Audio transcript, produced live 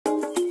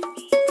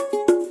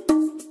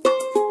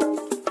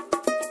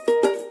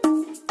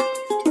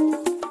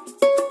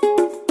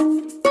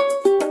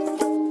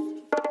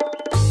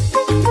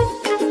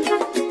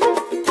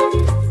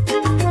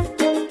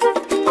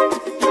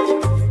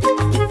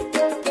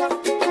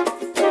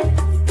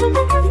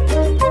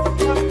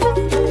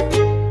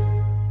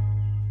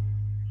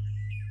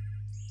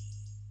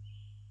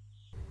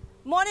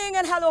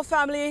Hello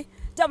family,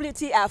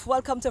 WTF,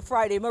 welcome to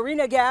Friday.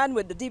 Marina again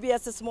with the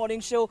DBS This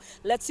Morning Show.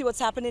 Let's see what's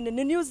happening in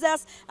the news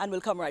desk and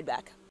we'll come right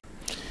back.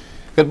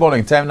 Good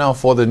morning, time now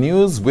for the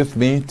news with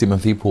me,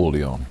 Timothy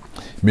Polio.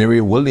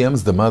 Mary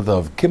Williams, the mother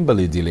of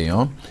Kimberly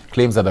DeLeon,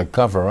 claims that a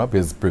cover-up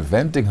is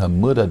preventing her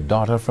murdered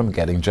daughter from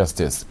getting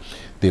justice.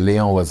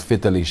 DeLeon was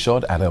fatally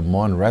shot at her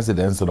Mon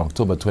residence on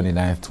October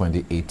 29,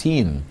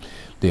 2018.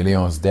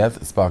 DeLeon's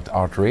death sparked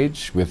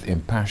outrage with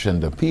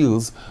impassioned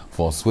appeals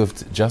for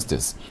swift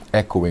justice,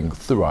 echoing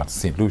throughout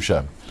St.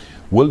 Lucia.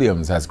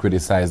 Williams has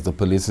criticized the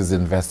police's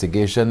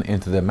investigation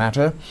into the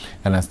matter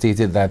and has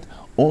stated that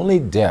only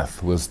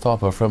death will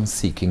stop her from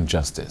seeking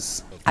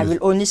justice. I will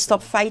only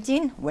stop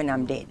fighting when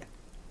I'm dead.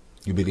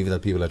 You believe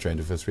that people are trying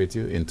to frustrate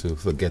you into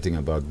forgetting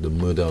about the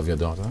murder of your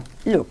daughter?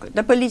 Look,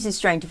 the police is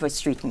trying to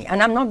frustrate me,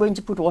 and I'm not going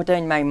to put water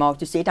in my mouth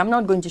to say it. I'm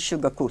not going to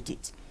sugarcoat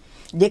it.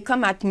 They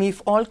come at me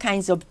with all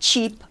kinds of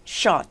cheap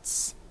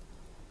shots.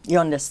 You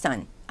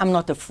understand? I'm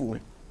not a fool.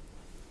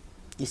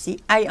 You see,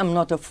 I am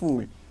not a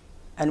fool.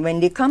 And when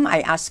they come,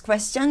 I ask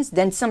questions.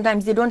 Then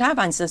sometimes they don't have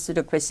answers to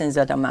the questions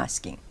that I'm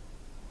asking.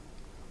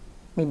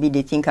 Maybe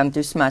they think I'm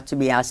too smart to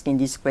be asking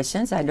these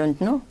questions. I don't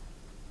know.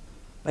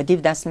 But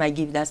if that's my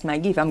gift, that's my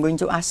gift. I'm going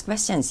to ask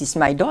questions. It's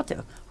my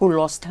daughter who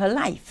lost her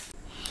life.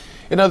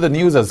 In other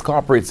news, as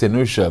corporates in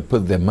Lucia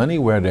put their money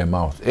where their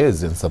mouth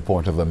is in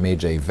support of a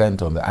major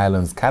event on the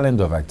island's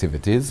calendar of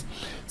activities,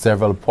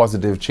 several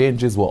positive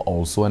changes were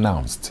also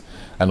announced.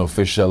 An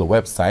official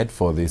website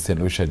for the St.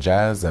 Lucia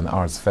Jazz and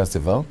Arts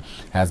Festival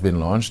has been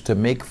launched to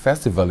make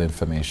festival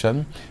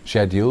information,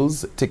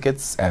 schedules,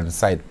 tickets, and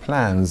site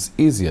plans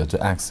easier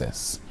to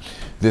access.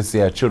 This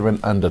year, children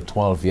under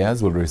 12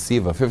 years will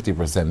receive a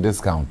 50%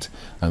 discount,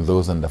 and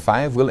those under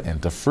 5 will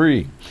enter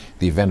free.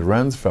 The event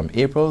runs from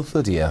April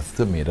 30th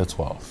to May the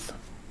 12th.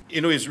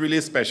 You know, it's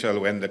really special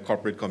when the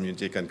corporate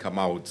community can come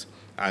out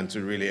and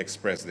to really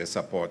express their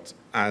support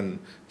and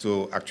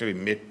to actually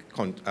make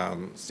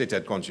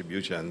stated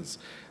contributions.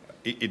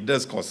 It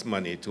does cost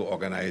money to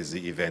organize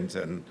the event,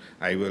 and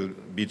I will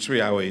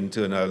betray our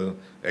internal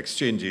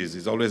exchanges.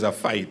 It's always a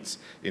fight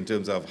in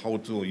terms of how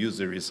to use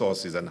the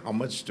resources and how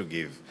much to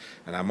give.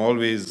 And I'm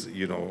always,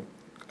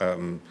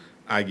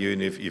 arguing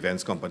with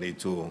events company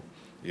to,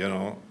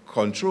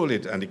 control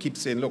it. And they keep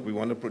saying, look, we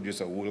want to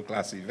produce a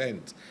world-class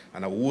event.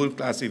 And a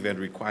world-class event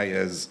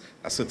requires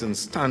a certain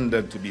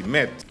standard to be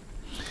met.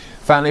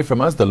 Finally, from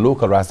us, the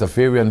local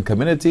Rastafarian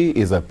community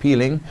is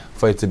appealing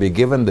for it to be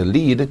given the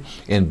lead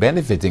in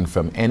benefiting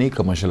from any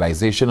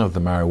commercialization of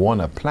the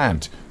marijuana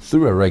plant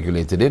through a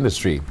regulated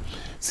industry.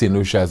 St.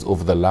 Lucia has,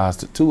 over the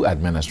last 2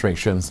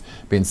 administrations,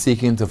 been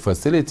seeking to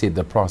facilitate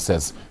the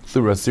process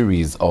through a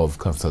series of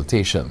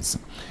consultations.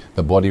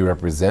 The body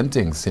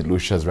representing St.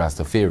 Lucia's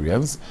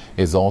Rastafarians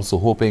is also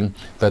hoping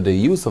that the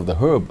use of the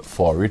herb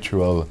for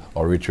ritual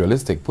or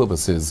ritualistic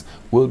purposes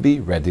will be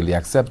readily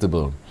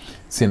acceptable.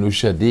 St.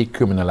 Lucia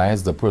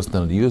decriminalized the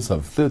personal use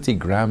of 30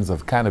 grams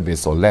of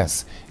cannabis or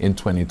less in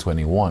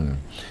 2021.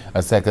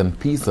 A second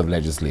piece of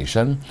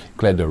legislation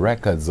cleared the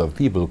records of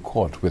people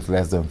caught with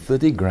less than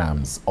 30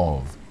 grams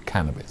of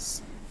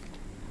cannabis.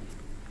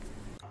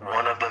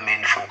 One of the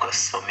main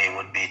focus for me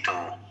would be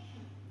to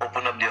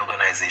open up the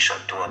organization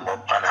to a more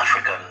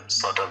Pan-African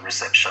sort of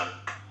reception,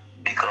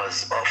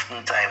 because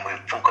oftentimes we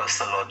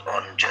focus a lot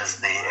on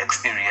just the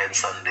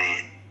experience and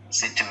the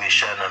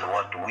situation and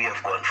what we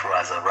have gone through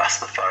as a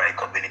Rastafari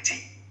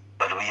community.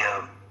 But we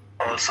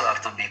also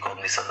have to be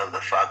cognizant of the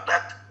fact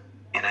that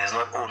it is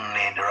not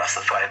only the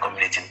Rastafari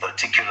community in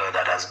particular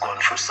that has gone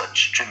through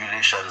such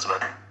tribulations,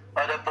 but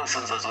other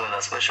persons as well,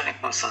 especially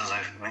persons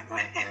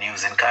in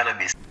using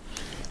cannabis.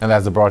 And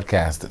that's the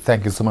broadcast.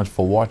 Thank you so much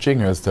for watching.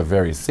 Here's a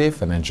very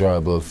safe and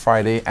enjoyable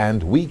Friday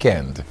and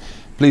weekend.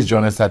 Please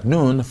join us at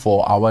noon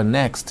for our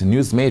next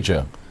News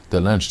Major, the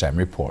Lunchtime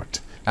Report.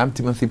 I'm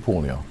Timothy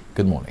Polio.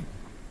 Good morning.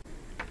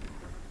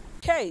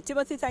 Okay,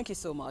 Timothy, thank you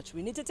so much.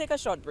 We need to take a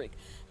short break,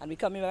 and we're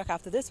coming back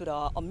after this with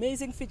our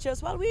amazing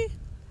features while we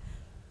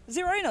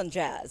zero in on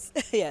jazz.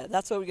 Yeah,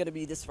 that's where we're going to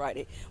be this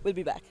Friday. We'll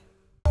be back.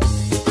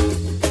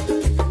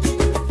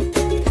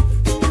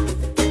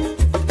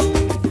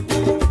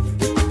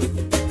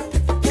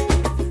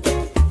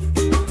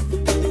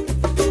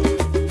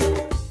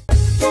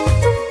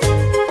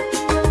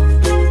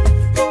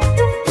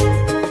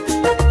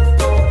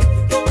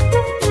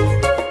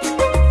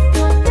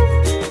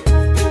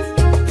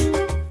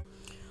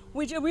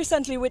 We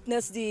recently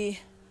witnessed the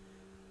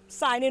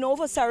signing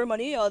over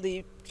ceremony, or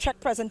the check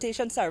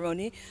presentation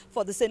ceremony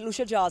for the St.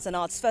 Lucia Jazz and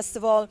Arts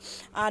Festival,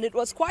 and it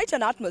was quite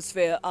an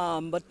atmosphere,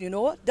 but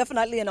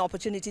definitely an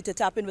opportunity to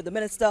tap in with the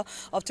Minister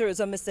of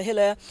Tourism, Mr.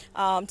 Hiller,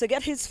 to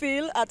get his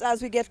feel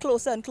as we get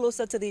closer and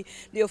closer to the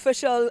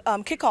official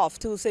kickoff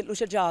to St.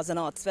 Lucia Jazz and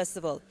Arts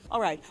Festival.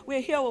 All right,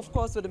 we're here of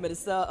course with the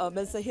Minister,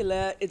 Mr.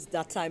 Hiller. It's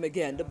that time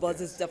again. The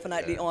buzz is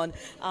definitely on.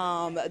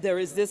 There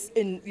is this,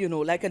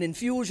 like an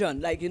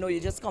infusion, you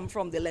just come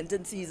from the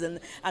Lenten season,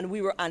 and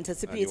we were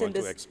anticipating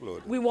this. To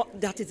explode.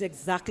 That is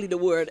exactly exactly the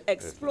word.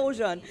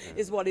 Explosion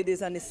is what it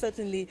is, and it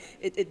certainly,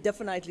 it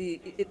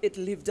definitely, it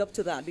lived up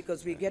to that,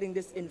 because we're getting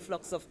this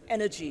influx of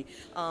energy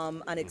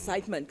and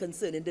excitement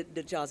concerning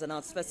the Jazz and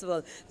Arts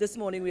Festival. This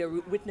morning we are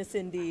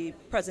witnessing the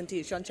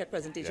presentation, check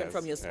presentation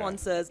from your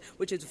sponsors,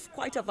 which is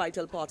quite a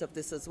vital part of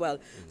this as well.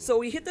 So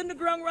we hitting the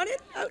ground running?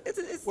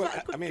 Well,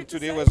 I mean,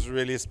 today was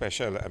really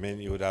special. I mean,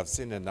 you would have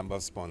seen a number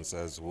of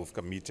sponsors who've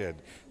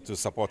committed to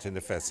supporting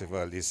the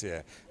festival this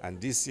year. And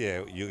this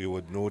year, you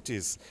would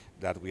notice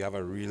that we have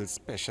a real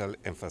special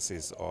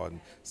emphasis on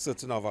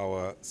certain of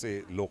our,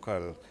 say,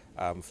 local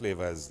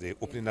flavors. The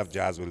opening of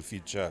Jazz will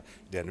feature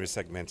the Henry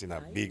segment in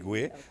a big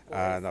way.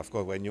 And of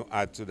course, when you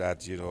add to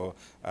that, you know,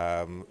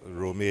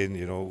 Romaine,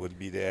 you know, would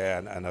be there,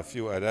 and a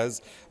few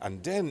others.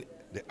 And then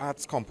the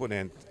arts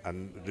component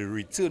and the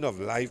return of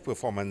live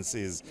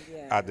performances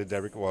at the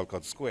Derrick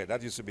Walcott Square.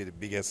 That used to be the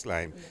biggest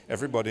line.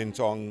 Everybody in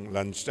town,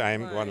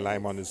 lunchtime, go and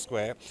lime on the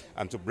square.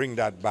 And to bring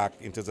that back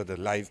in terms of the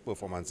live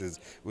performances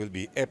will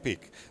be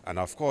epic. And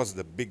of course,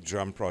 the big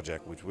drum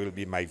project, which will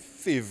be my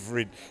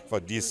favorite for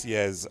this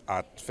year's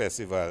art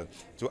festival,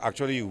 to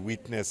actually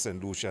witness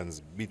St.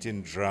 Lucians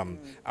beating drum,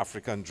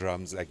 African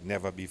drums like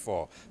never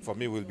before. For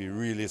me, will be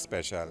really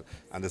special.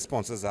 And the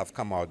sponsors have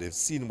come out. They've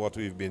seen what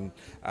we've been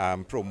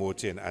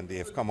promoting, and they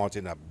have come out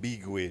in a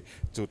big way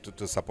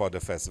to support the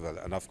festival.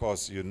 And of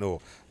course, you know,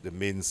 the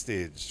main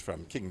stage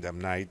from Kingdom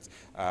Night,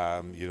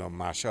 you know,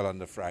 Marshall on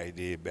the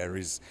Friday,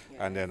 Berries,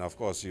 and then of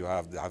course you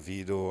have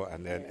Davido,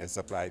 and then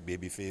Supply,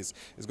 Babyface.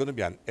 It's going to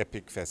be an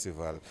epic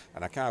festival,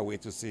 and I can't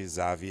wait to see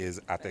Xavier's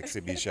art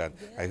exhibition.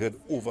 I heard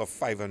over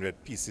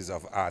 500 pieces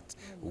of art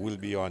will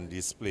be on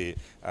display.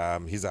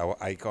 He's our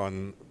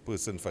icon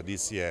person for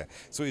this year.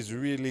 So it's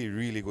really,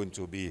 really going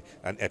to be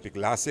an epic.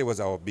 Last year was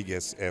our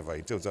biggest ever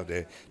in terms of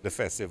the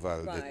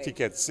festival. The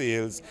ticket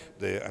sales,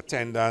 the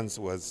attendance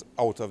was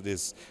out of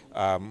this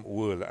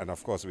world. And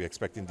of course, we're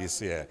expecting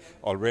this year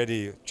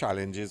already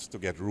challenges to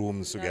get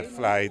rooms, to get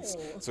flights.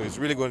 So it's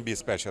really going to be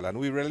special. And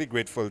we're really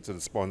grateful to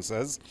the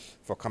sponsors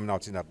for coming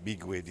out in a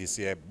big way this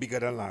year, bigger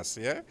than last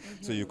year.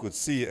 So you could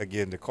see,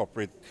 again, the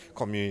corporate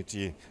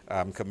community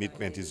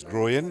commitment is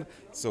growing.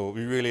 So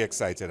we're really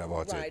excited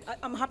about it.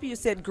 I'm happy you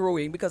said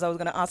growing, because I was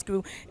going to ask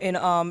you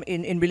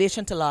in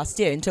relation to last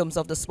year, in terms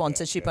of the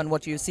sponsorship and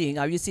what you're seeing.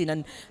 Are you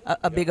seeing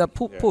a bigger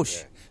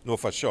push? No,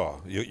 for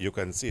sure. You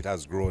can see it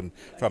has grown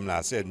from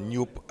last year.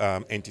 New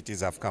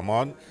entities have come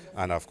on,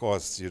 and of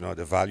course, you know,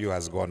 the value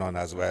has gone on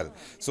as well.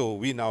 So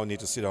we now need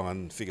to sit down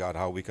and figure out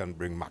how we can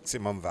bring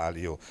maximum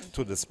value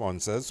to the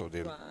sponsors, so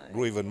they'll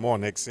grow even more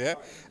next year.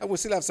 And we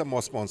still have some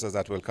more sponsors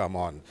that will come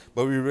on.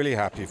 But we're really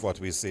happy with what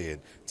we're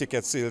seeing.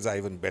 Ticket sales are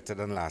even better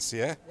than last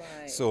year.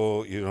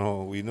 So, you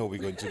know we're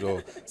going to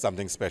do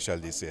something special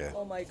this year.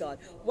 Oh my God.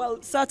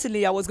 Well,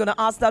 certainly I was going to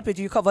ask that, but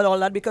you covered all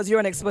that because you're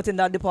an expert in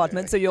that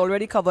department. So you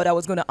already covered. I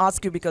was going to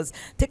ask you, because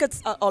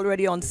tickets are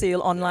already on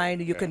sale online.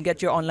 You can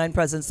get your online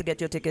presence to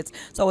get your tickets.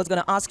 So I was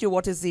going to ask you,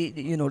 what is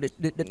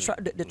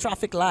the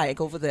traffic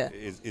like over there?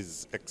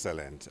 Is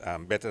excellent,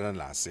 better than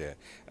last year.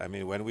 I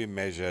mean, when we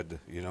measured,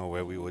 you know,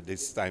 where we were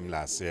this time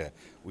last year,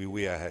 we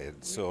were ahead.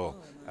 So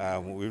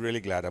we're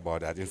really glad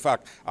about that. In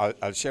fact,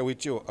 I'll share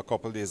with you, a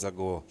couple of days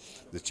ago,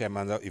 the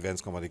chairman of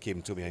events committee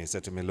came to me and he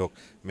said to me, look,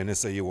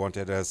 Minister, you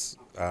wanted us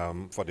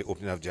for the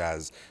opening of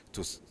Jazz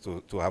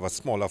to have a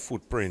smaller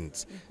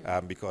footprint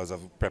because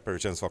of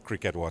preparations for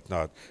cricket,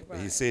 whatnot. But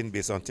he's saying,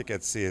 based on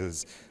ticket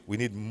sales, we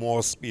need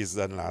more space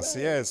than last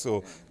year.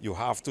 So you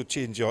have to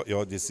change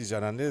your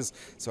decision on this.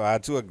 So I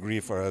had to agree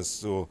for us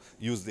to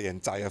use the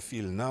entire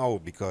field now,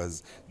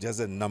 because just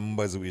the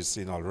numbers we've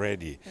seen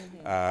already,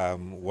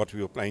 what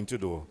we were planning to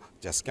do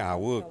just can't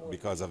work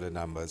because of the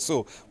numbers.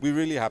 So we're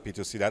really happy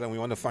to see that, and we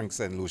want to thank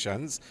St.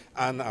 Lucians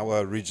and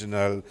our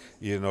regional,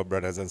 you know,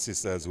 brothers and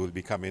sisters who will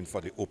be coming for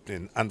the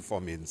opening and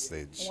for main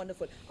stage.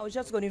 Wonderful. I was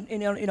just going to,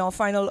 in our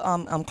final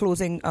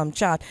closing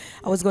chat,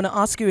 I was going to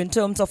ask you in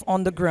terms of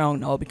on the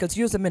ground now, because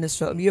you're the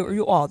minister,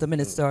 you are the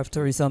Minister of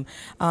Tourism.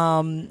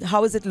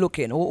 How is it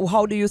looking?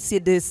 How do you see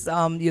this?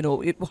 You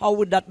know, how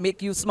would that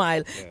make you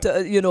smile?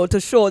 To, you know, to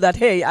show that,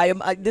 hey,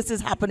 this is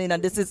happening,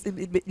 and this is,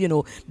 you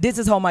know, this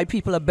is how my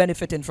people are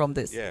benefiting from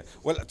this. Yeah.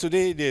 Well,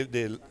 today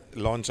they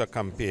launch a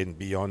campaign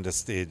Beyond the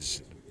Stage,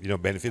 you know,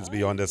 benefits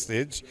beyond the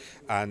stage.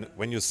 And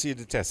when you see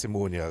the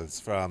testimonials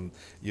from,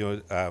 you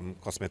know,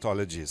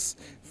 cosmetologists,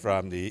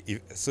 from the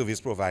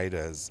service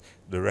providers,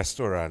 the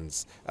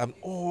restaurants,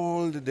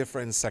 all the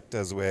different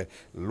sectors where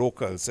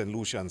local St.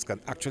 Lucians can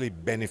actually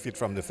benefit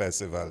from the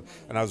festival.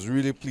 And I was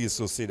really pleased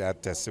to see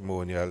that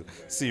testimonial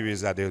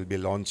series that they'll be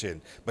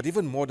launching. But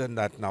even more than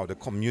that now, the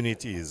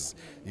communities,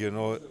 you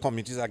know,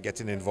 communities are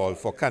getting involved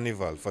for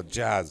carnival, for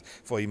jazz,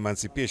 for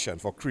emancipation,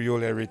 for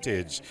Creole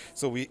heritage.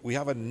 So we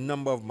have a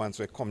number of months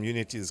where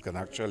communities can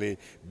actually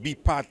be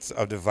part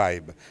of the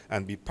vibe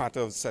and be part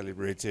of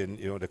celebrating,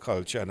 you know, the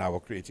culture and our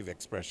creative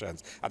expression.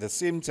 expressions. At the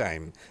same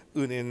time,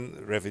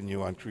 earning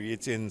revenue and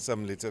creating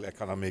some little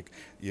economic,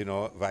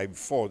 vibe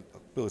for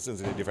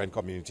persons in the different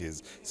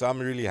communities. So I'm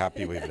really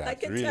happy with that. I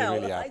can really, tell.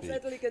 really happy. I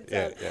certainly can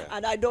tell. Yeah.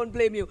 And I don't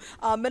blame you.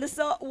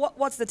 Minister,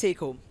 what's the take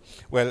home?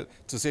 Well,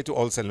 to say to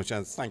all St.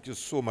 Lucians, thank you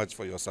so much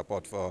for your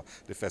support for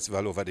the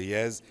festival over the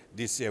years.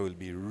 This year will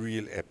be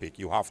real epic.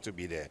 You have to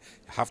be there.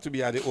 You have to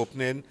be at the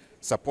opening,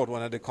 support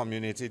one of the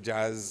community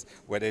jazz,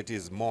 whether it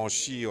is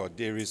Moshi or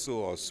Deriso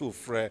or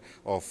Soufre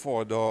or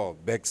Fordo or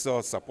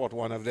Bexor, support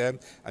one of them,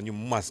 and you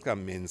must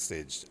come main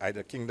stage,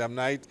 either Kingdom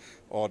Night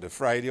or the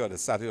Friday or the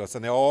Saturday or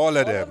Sunday, all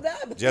of them.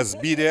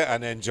 Just be there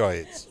and enjoy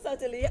it.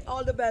 Certainly,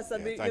 all the best,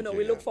 and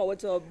we look forward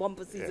to a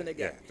bumper season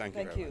again. Yeah,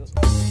 thank you.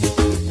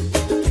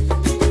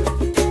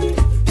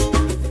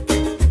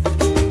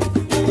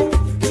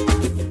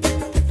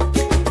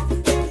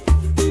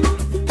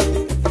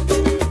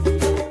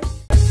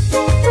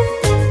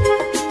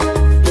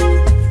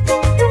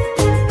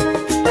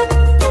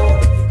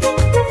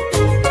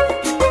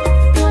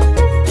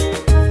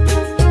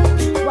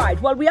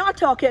 Well, we are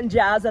talking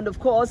jazz, and of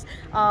course,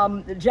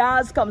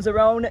 jazz comes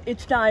around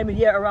each time,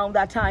 year around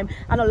that time,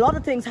 and a lot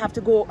of things have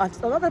to go,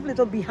 a lot of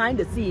little behind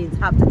the scenes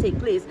have to take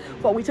place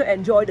for we to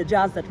enjoy the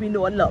jazz that we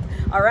know and love.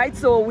 All right,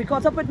 so we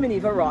caught up with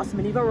Minerva Ross.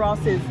 Minerva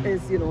Ross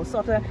is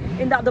sort of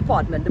in that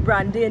department, the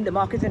branding, the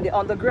marketing, the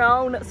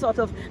underground sort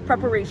of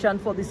preparation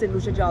for the St.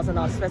 Lucia Jazz and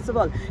Arts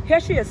Festival. Here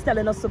she is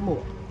telling us some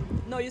more.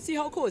 No, you see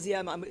how cozy I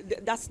am.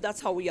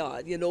 That's how we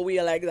are. We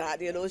are like that.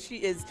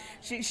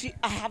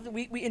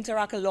 We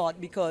interact a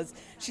lot because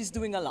she's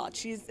doing a lot.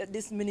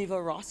 This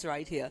Minerva Ross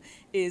right here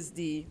is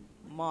the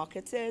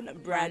marketing,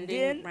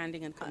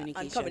 branding and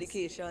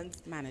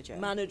communications manager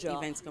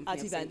Events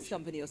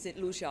Company of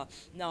St. Lucia.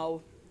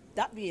 Now,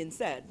 that being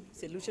said,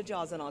 St. Lucia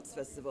Jazz and Arts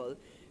Festival.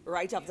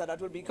 Right after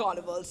that will be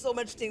Carnival. So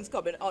much things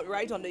coming out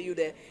right under you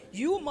there.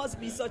 You must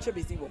be such a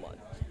busy woman.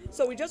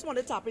 So we just want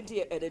to tap into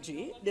your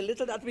energy, the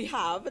little that we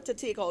have to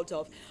take out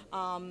of,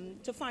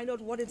 to find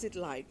out what is it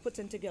like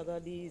putting together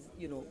these,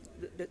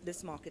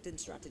 this marketing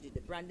strategy,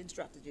 the branding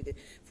strategy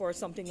for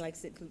something like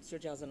St. Lucia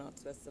Jazz and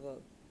Arts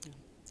Festival.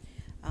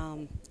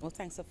 Well,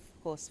 thanks, of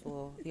course,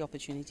 for the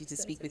opportunity to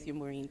speak with you,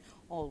 Maureen.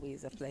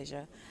 Always a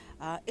pleasure.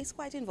 It's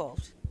quite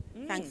involved.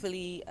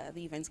 Thankfully,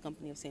 the Events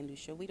Company of St.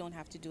 Lucia, we don't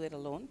have to do it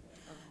alone.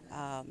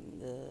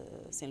 The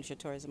St. Lucia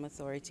Tourism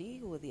Authority,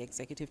 who are the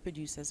executive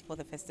producers for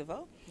the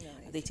festival,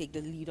 they take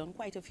the lead on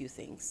quite a few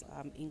things,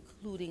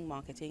 including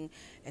marketing,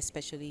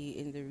 especially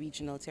in the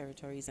regional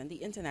territories and the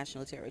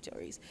international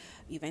territories.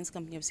 Events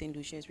Company of St.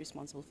 Lucia is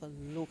responsible for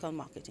local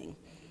marketing.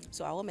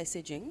 So our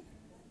messaging,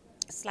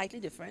 slightly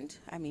different.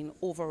 I mean,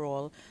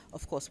 overall,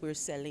 of course, we're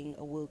selling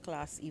a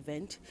world-class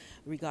event,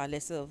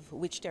 regardless of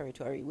which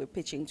territory we're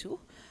pitching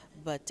to.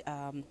 But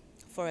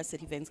for us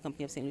at Events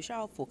Company of St. Lucia,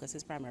 our focus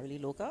is primarily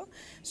local.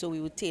 So we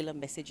would tailor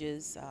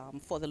messages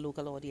for the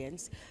local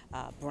audience,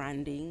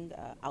 branding,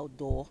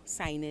 outdoor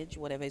signage,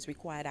 whatever is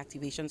required,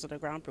 activations on the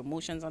ground,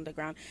 promotions on the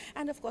ground.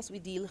 And of course, we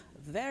deal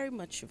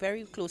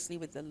very closely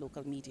with the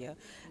local media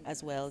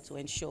as well to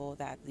ensure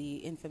that the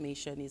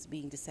information is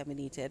being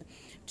disseminated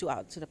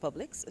to the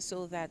public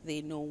so that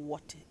they know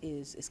what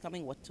is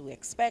coming, what to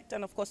expect,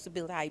 and of course to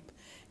build hype,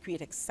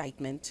 create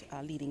excitement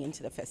leading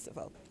into the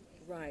festival.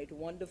 Right,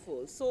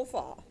 wonderful. So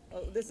far,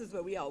 this is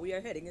where we are. We are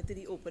heading into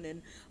the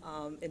opening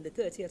in the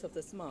 30th of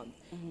this month.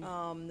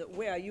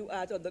 Where are you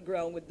at on the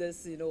ground with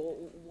this?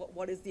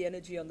 What is the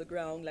energy on the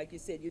ground? Like you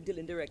said, you're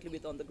dealing directly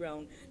with on the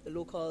ground, the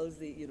locals,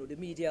 the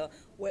media.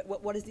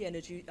 What is the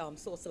energy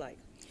source like?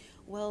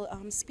 Well,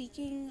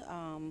 speaking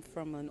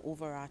from an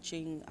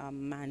overarching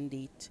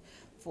mandate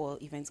for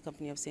Events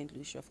Company of St.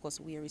 Lucia, of course,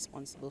 we are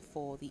responsible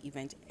for the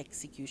event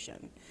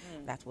execution.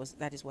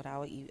 That is what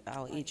our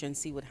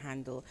agency would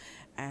handle.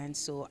 And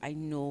so I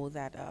know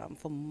that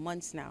for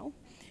months now,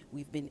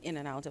 we've been in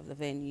and out of the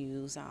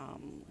venues,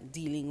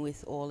 dealing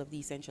with all of the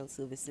essential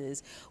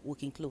services,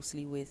 working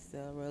closely with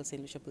the Royal St.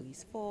 Lucia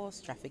Police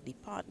Force, traffic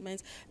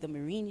departments, the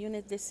Marine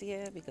Unit this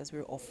year, because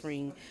we're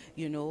offering,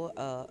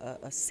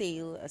 a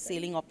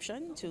sailing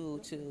option to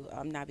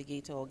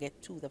navigate or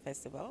get to the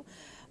festival.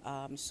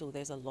 So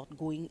there's a lot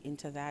going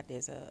into that.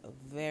 There's a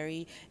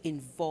very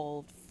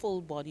involved,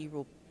 full-body,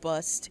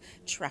 robust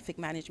traffic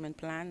management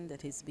plan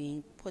that is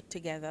being put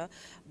together.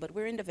 But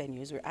we're in the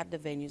venues. We're at the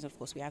venues. Of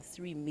course, we have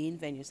 3 main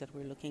venues that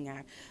we're looking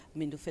at.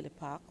 Mindo Phillip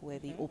Park, where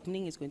the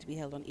opening is going to be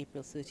held on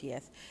April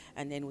 30th.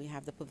 And then we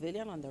have the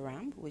Pavilion on the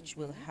Ramp, which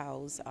will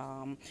house,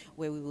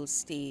 where we will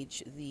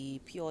stage the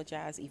Pure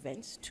Jazz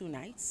events 2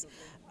 nights.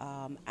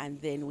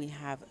 And then we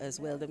have as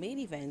well the main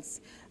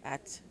events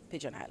at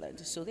Pigeon Island.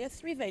 So there are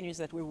 3 venues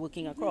that we're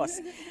working across.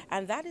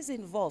 And that is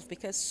involved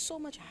because so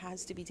much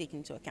has to be taken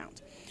into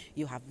account.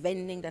 You have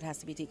vending that has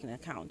to be taken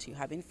into account. You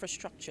have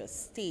infrastructure,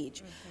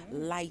 stage,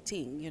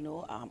 lighting,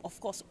 of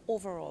course,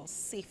 overall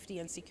safety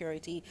and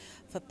security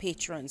for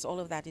patrons. All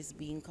of that is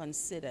being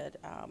considered.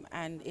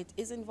 And it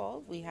is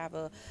involved. We have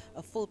a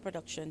full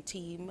production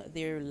team.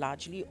 They're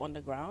largely on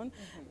the ground.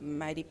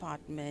 My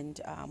department,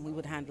 we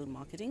would handle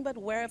marketing. But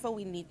wherever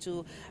we need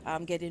to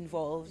get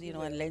involved,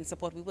 and lend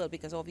support, we will.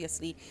 Because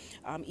obviously,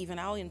 even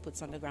our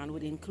inputs on the ground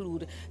would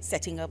include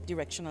setting up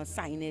directional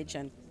signage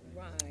and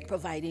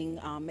providing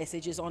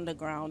messages on the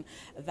ground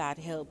that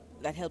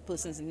help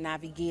persons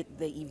navigate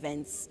the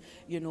events,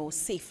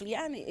 safely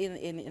and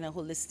in a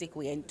holistic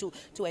way, and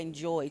to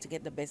enjoy, to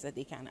get the best that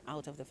they can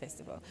out of the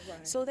festival.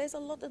 So there's a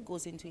lot that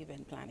goes into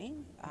event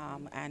planning,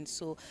 and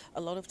so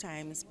a lot of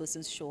times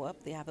persons show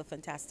up, they have a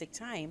fantastic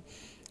time,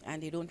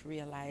 and they don't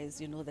realize,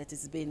 that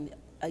it's been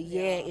a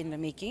year in the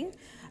making.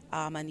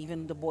 And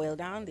even the boil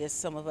down, there's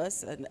some of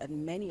us and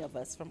many of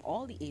us from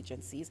all the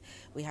agencies.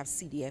 We have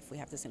CDF, we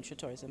have the Central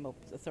Tourism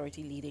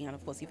Authority leading, and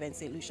of course Event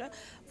St. Lucia.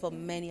 For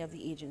many of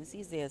the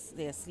agencies, there's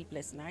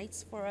sleepless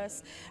nights for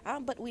us,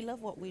 but we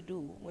love what we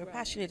do. We're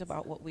passionate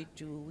about what we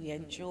do. We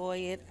enjoy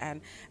it,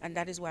 and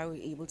that is why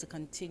we're able to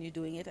continue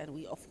doing it. And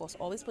we, of course,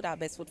 always put our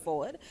best foot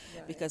forward,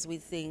 because we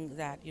think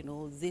that,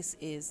 this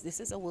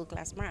is a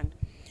world-class brand.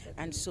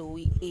 And so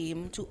we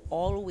aim to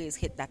always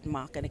hit that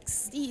mark and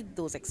exceed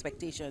those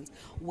expectations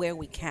where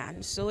we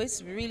can. So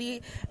it's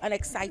really an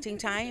exciting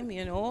time,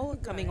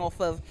 coming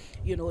off of,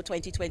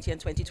 2020 and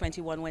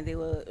 2021 when there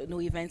were no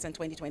events, and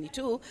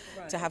 2022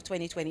 to have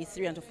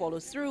 2023 and to follow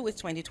through with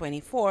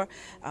 2024.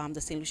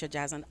 The St. Lucia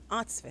Jazz and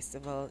Arts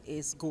Festival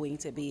is going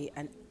to be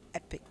an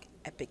epic.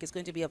 It's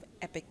going to be of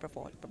epic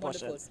proportions.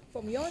 Wonderful.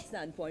 From your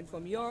standpoint,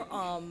 from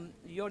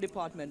your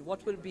department,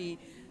 what will be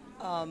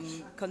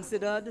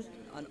considered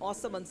an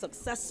awesome and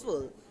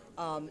successful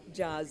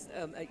jazz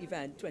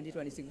event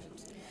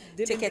 2026?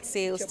 Ticket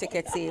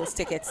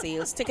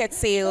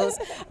sales,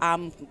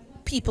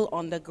 people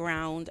on the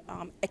ground,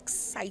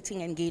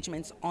 exciting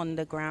engagements on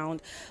the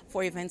ground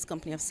for Events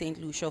Company of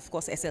St. Lucia. Of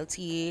course,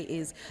 SLTA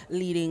is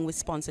leading with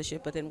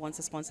sponsorship, but then once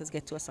the sponsors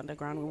get to us on the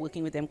ground, we're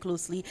working with them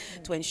closely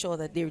to ensure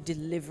that they're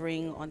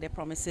delivering on their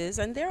promises,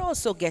 and they're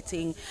also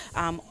getting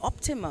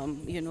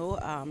optimum,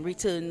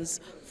 returns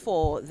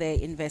for their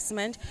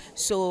investment.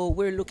 So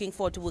we're looking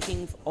forward to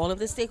working with all of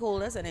the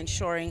stakeholders and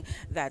ensuring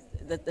that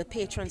the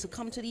patrons who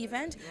come to the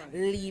event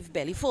leave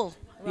belly full.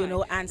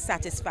 And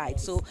satisfied.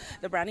 So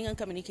the Branding and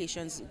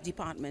Communications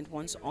Department,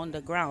 once on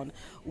the ground,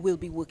 will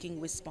be working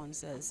with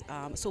sponsors.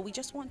 So we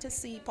just want to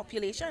see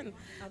population,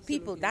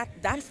 people.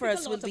 That for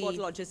us will be about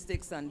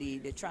logistics and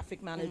the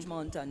traffic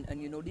management and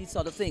these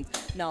sort of things.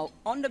 Now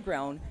on the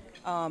ground,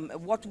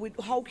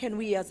 how can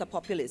we as a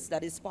populace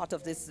that is part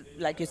of this,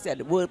 like you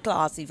said,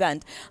 world-class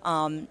event,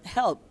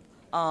 help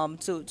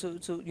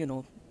to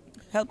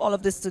help all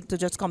of this to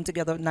just come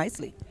together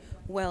nicely?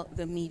 Well,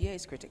 the media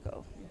is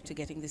critical to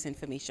getting this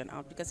information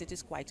out, because it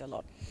is quite a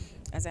lot.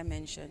 As I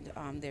mentioned,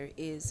 there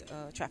is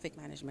a traffic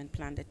management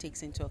plan that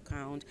takes into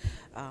account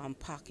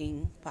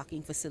parking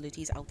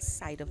facilities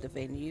outside of the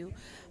venue.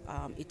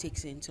 It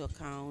takes into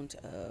account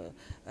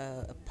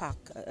a park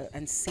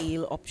and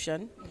sail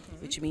option,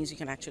 which means you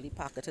can actually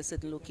park at a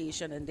certain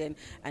location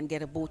and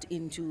get a boat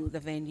into the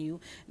venue.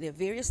 There are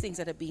various things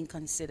that are being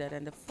considered,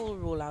 and the full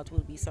rollout will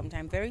be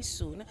sometime very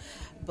soon.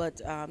 But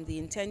the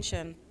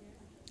intention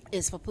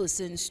is for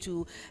persons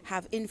to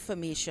have enough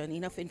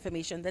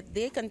information that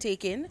they can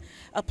take in,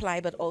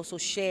 apply, but also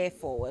share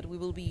forward. We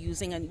will be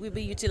using and we'll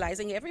be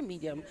utilizing every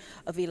medium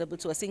available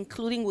to us,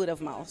 including word of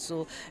mouth.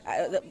 So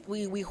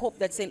we hope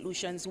that St.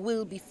 Lucians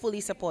will be fully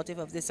supportive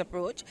of this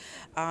approach.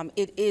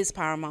 It is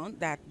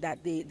paramount that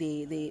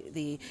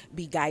they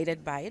be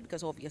guided by it,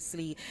 because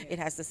obviously it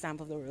has the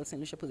stamp of the Royal St.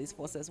 Lucia Police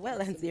Force as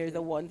well, and they're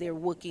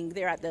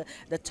they're at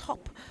the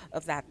top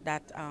of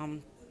that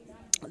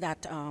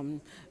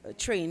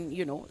train,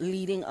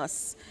 leading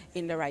us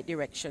in the right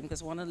direction,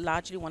 because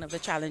largely one of the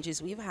challenges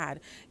we've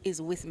had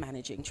is with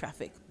managing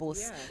traffic,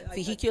 both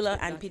vehicular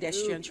and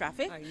pedestrian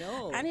traffic. I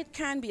know. And it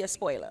can be a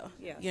spoiler.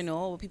 Yes.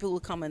 People will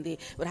come and they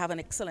would have an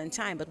excellent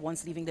time, but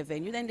once leaving the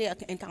venue, then they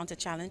encounter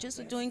challenges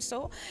with doing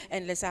so,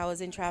 endless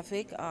hours in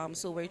traffic.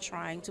 So we're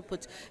trying to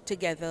put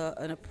together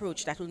an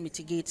approach that will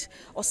mitigate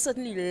or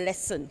certainly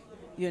lessen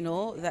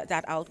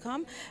that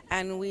outcome.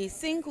 And we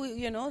think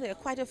there are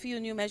quite a few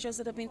new measures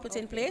that have been put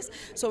in place,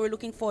 so we're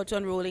looking forward to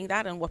unrolling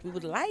that. And what we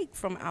would like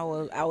from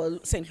our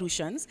St.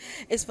 Lucians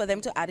is for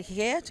them to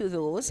adhere to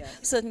those,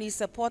 certainly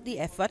support the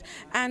effort,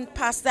 and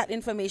pass that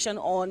information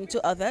on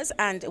to others.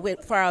 And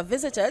for our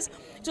visitors,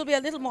 it will be a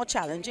little more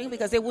challenging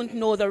because they won't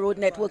know the road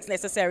networks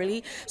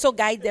necessarily, so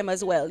guide them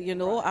as well,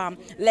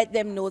 let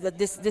them know that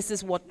this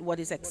is what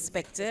is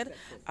expected.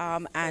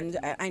 And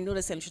I know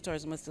the St. Lucia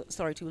Tourism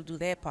Authority will do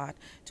their part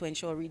to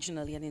ensure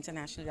regionally and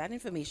internationally that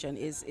information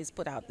is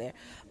put out there.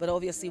 But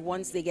obviously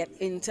once they get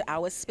into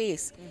our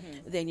space,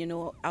 then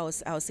our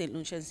St.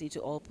 Lucians need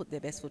to all put their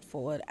best foot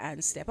forward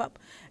and step up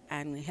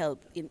and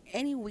help in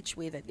any which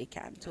way that they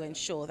can to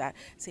ensure that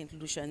St.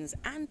 Lucians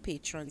and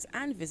patrons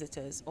and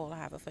visitors all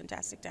have a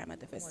fantastic time at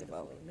the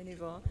festival.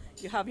 Miniver,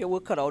 you have your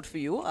work cut out for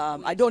you.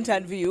 I don't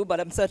envy you, but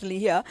I'm certainly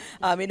here.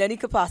 In any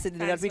capacity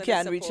that we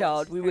can reach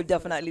out, we will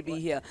definitely be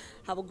here.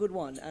 Have a good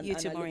one, and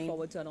I look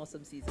forward to an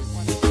awesome season.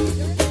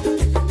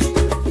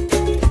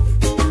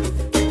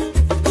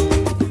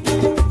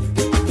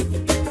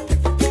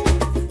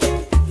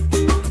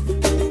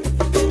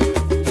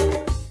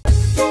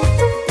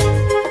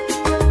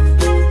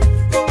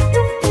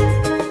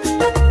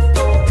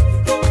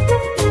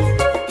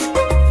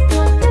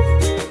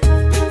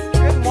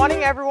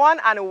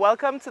 everyone, and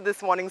welcome to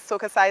this morning's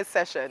SocaCize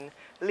session.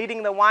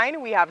 Leading the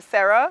wine, we have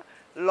Sarah,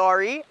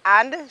 Laurie,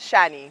 and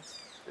Shani.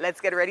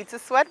 Let's get ready to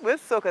sweat with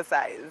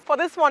SocaCize. For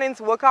this morning's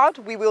workout,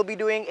 we will be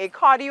doing a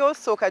cardio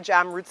soca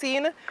jam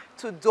routine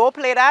to Do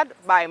Play That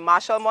by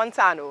Marshall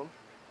Montano.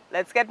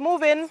 Let's get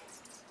moving.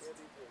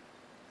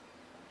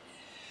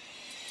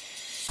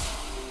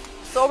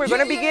 So we're going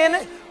to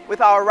begin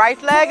with our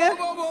right leg,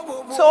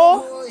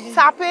 toe,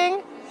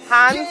 tapping,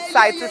 hands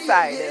side to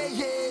side.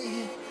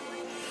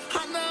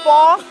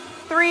 4,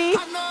 3,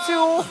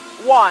 2,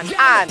 1,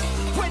 and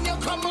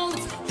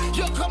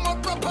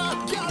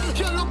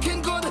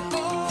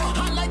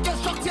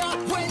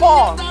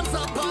 4,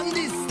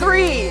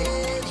 3,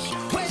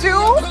 2,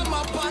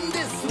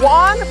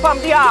 1,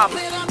 pump the arms,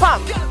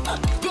 pump.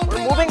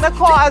 Removing the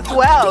core as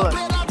well.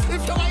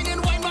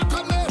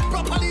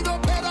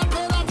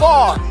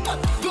 4,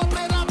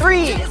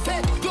 3,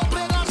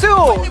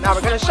 2, now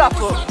we're going to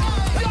shuffle,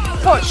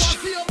 push,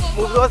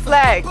 move those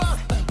legs,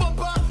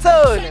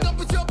 turn,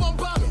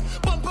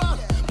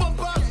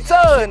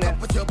 turn,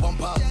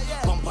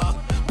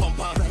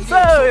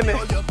 turn,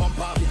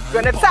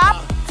 gonna tap,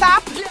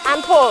 tap,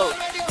 and pull,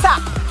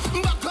 tap.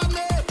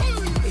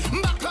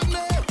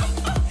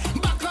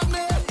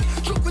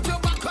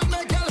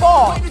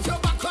 4,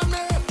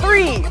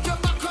 3,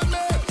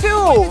 2,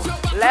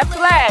 left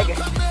leg,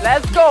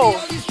 let's go.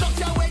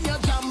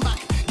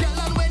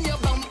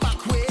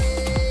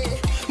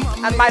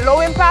 And my low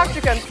impact,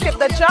 you can skip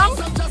the jump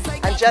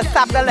and just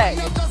tap the leg.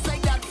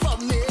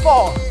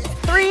 4,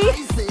 3,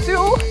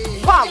 2,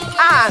 pump,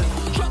 and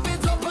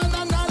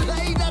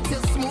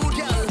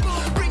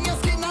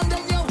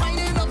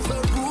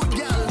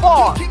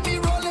 4,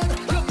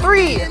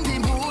 3,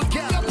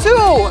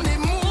 2,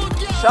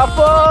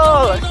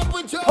 shuffle,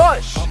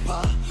 push,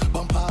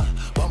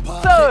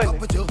 turn,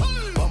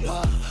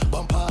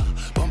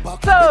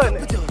 turn,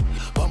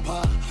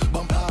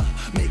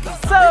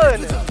 turn,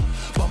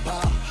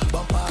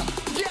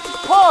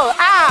 pull,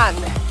 and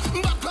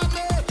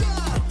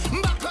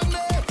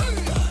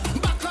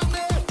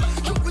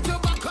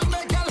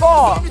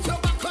 4,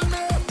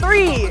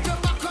 3,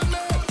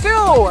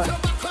 2,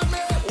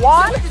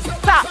 1,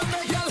 tap.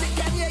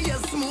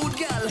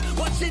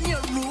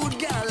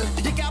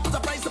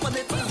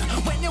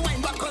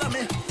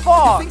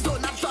 4,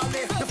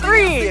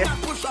 3,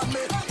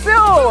 2,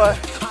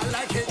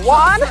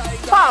 1,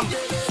 pump.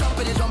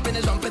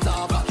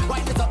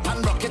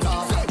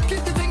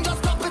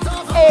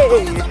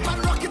 8.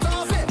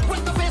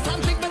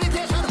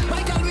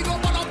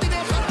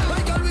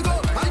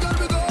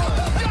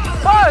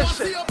 Push.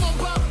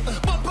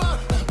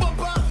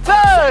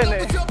 Turn.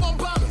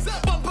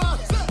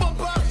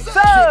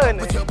 Turn.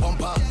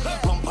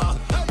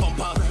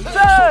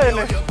 Turn.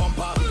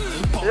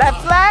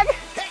 Left leg.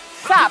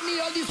 Tap.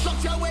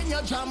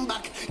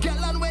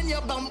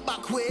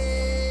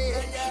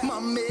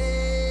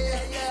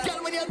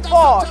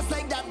 4,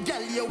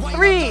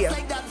 3,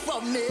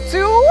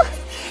 2,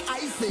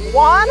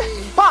 1,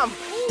 pump.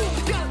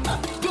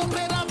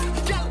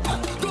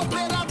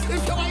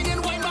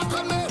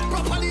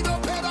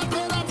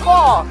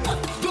 4,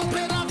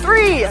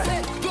 3,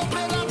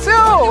 2,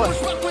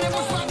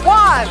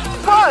 1,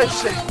 push.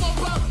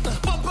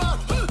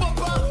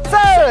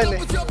 Turn.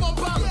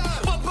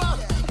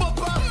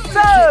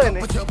 Turn.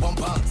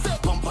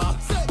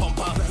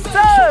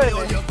 Turn.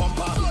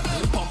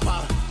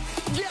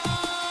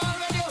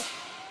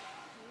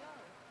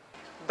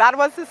 That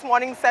was this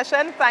morning's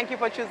session. Thank you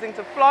for choosing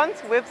to flaunt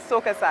with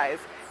SocaCize.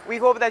 We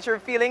hope that you're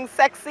feeling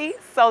sexy,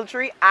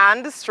 sultry,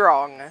 and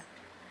strong.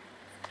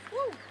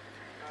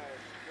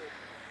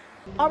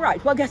 All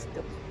right, well, guess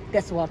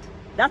what?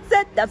 That's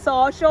it. That's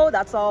our show.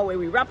 That's our way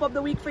we wrap up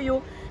the week for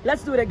you.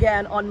 Let's do it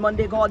again on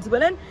Monday, God's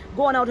willing.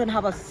 Go on out and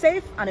have a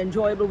safe and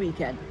enjoyable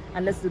weekend.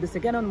 And let's do this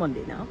again on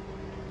Monday now.